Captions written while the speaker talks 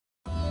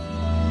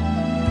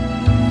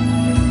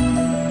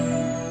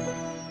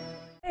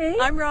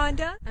I'm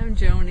Rhonda. I'm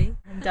Joni.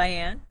 I'm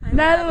Diane. I'm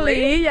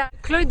Natalie. Yeah.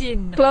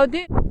 Claudine.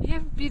 Claudine. We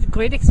have a bit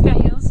great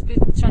experience,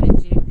 but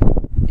challenging.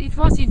 It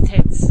was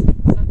intense.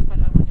 That's what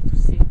I wanted to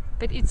say.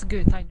 But it's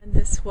good. I know. And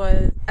this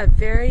was a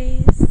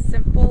very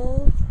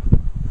simple,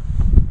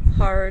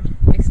 hard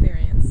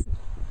experience,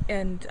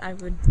 and I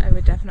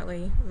would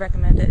definitely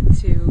recommend it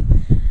to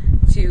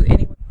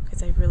anyone,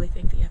 because I really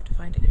think that you have to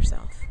find it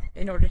yourself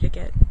in order to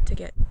get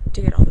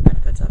all the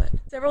benefits of it.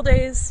 Several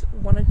days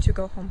wanted to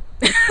go home.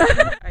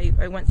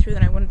 I went through,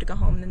 then I wanted to go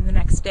home, and then the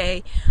next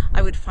day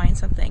I would find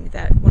something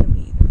that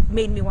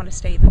made me want to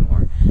stay even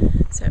more.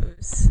 So it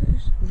was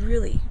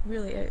really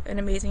an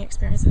amazing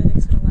experience that I think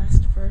is going to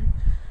last for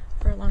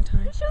a long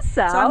time.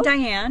 So I'm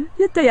Diane.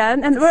 You're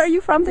Diane, and where are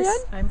you from, Diane?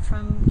 I'm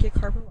from Gig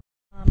Harbor.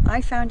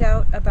 I found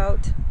out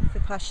about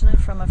Vipassana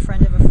from a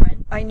friend of a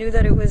friend. I knew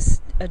that it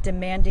was a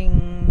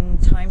demanding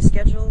time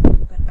schedule,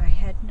 but I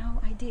had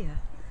no idea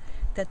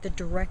that the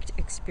direct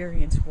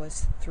experience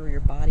was through your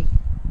body.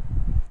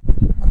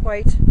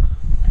 Quite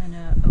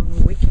an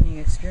awakening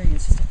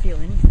experience just to feel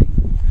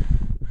anything.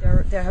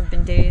 There have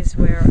been days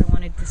where I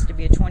wanted this to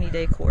be a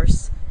 20-day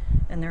course,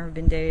 and there have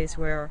been days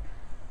where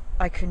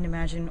I couldn't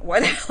imagine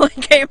why the hell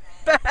I came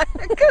back.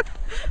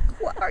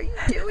 What are you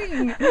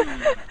doing?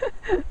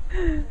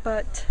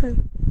 But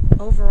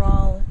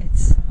overall,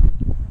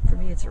 for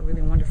me, it's a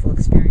really wonderful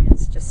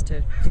experience just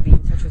to be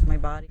in touch with my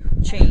body.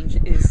 Change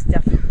is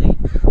definitely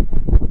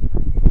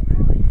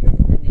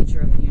the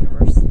nature of the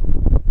universe,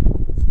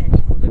 and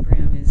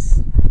equilibrium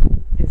is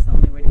the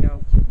only way to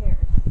go.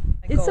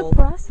 It's a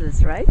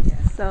process, right?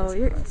 Yeah,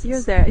 so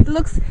you're there. It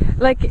looks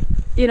like,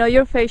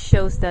 your face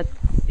shows that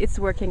it's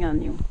working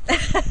on you.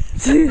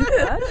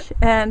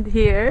 And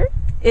here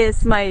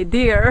is my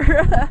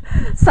dear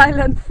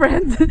silent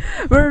friend.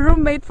 We're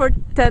roommate for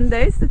 10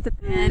 days.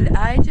 And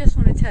I just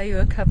want to tell you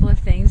a couple of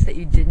things that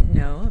you didn't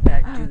know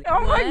about Julie.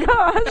 Oh my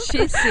gosh!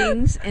 She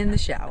sings in the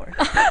shower.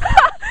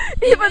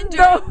 Even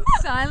though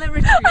silent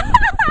retreat,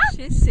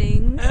 she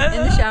sings in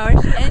the shower,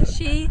 and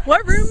she.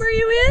 What room are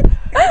you in?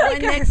 The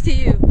one next to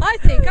you. I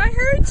think I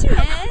heard you.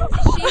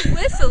 And she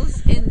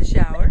whistles in the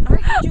shower.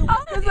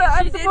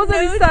 I'm supposed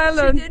to be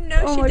silent. She didn't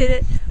know she did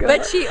it.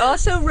 But she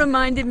also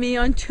reminded me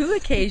on 2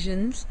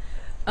 occasions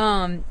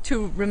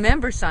to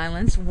remember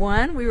silence.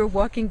 One, we were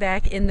walking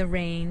back in the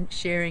rain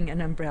sharing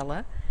an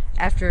umbrella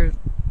after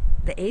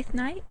the 8th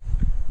night.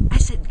 I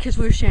said, because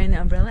we were sharing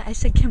the umbrella, I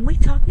said, can we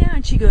talk now?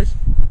 And she goes,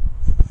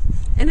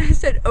 and I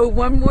said, oh,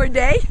 one more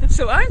day?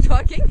 So I'm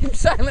talking in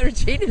silent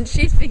retreat and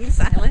she's being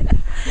silent.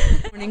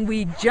 Morning,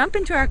 we jump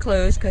into our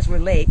clothes because we're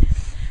late,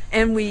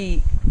 and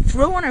we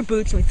throw on our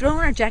boots, and we throw on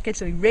our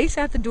jackets, and we race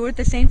out the door at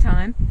the same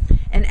time.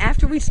 And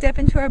after we step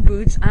into our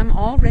boots, I'm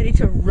all ready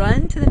to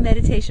run to the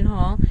meditation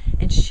hall,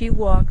 and she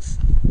walks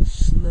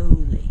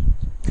slowly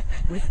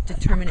with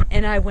determination.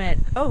 And I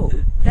went, oh,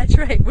 that's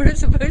right, we're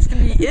supposed to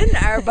be in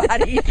our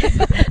bodies,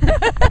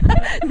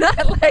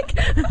 not like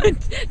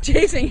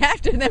chasing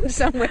after them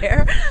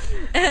somewhere.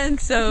 And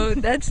so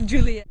that's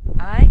Julia.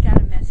 I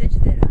got a message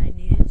that I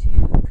needed to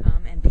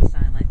come and be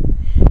silent.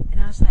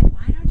 And I was like,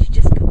 why don't you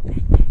just go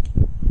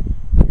backpacking?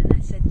 And then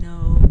I said,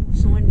 no,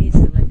 someone needs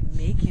to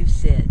make you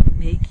sit,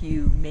 make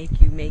you,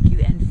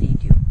 and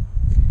feed you.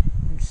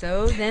 And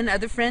so then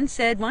other friends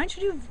said, why don't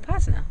you do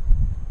Vipassana?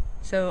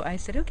 So I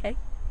said, okay.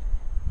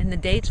 And the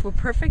dates were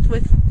perfect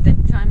with the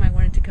time I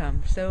wanted to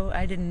come. So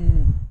I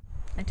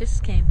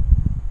just came.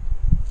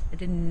 I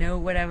didn't know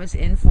what I was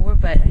in for,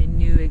 but I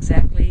knew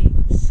exactly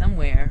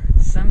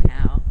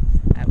somehow,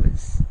 I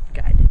was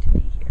guided to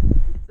be here.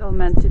 it's all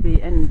meant to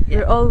be, and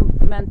we're all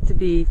meant to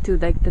be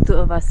the 2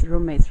 of us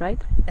roommates, right?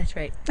 That's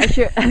right.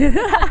 Sure.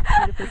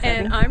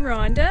 And I'm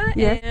Rhonda,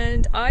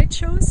 and I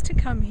chose to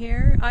come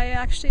here. I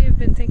actually have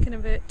been thinking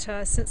of it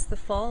since the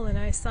fall, and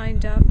I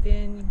signed up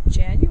in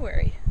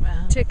January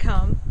to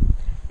come.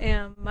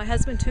 And my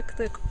husband took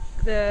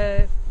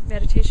the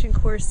meditation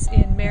course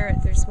in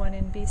Merritt. There's one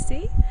in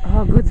BC.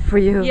 Oh, good for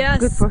you. Yes,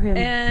 good for him.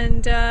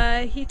 And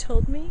he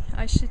told me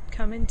I should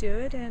come and do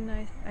it, and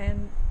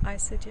I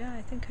said, yeah,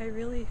 I think I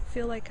really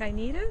feel like I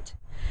need it.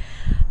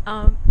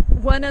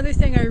 One other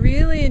thing I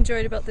really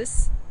enjoyed about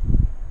this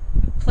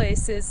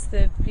place is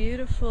the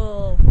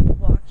beautiful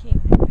walking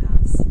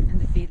paths,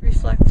 And the feet.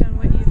 reflect on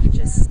what you've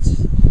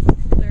just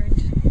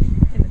learned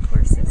in the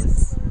course. It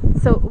was.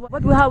 So,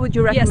 how would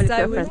you recommend it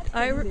to Yes, a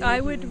friend? I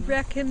would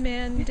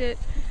recommend it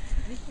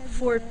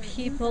for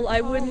people.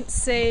 I wouldn't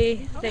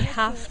say they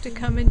have to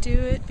come and do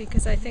it,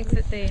 because I think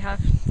that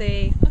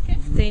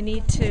they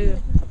need to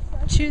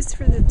choose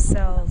for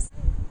themselves.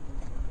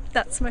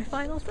 That's my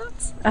final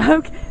thoughts.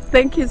 Okay,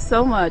 thank you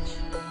so much.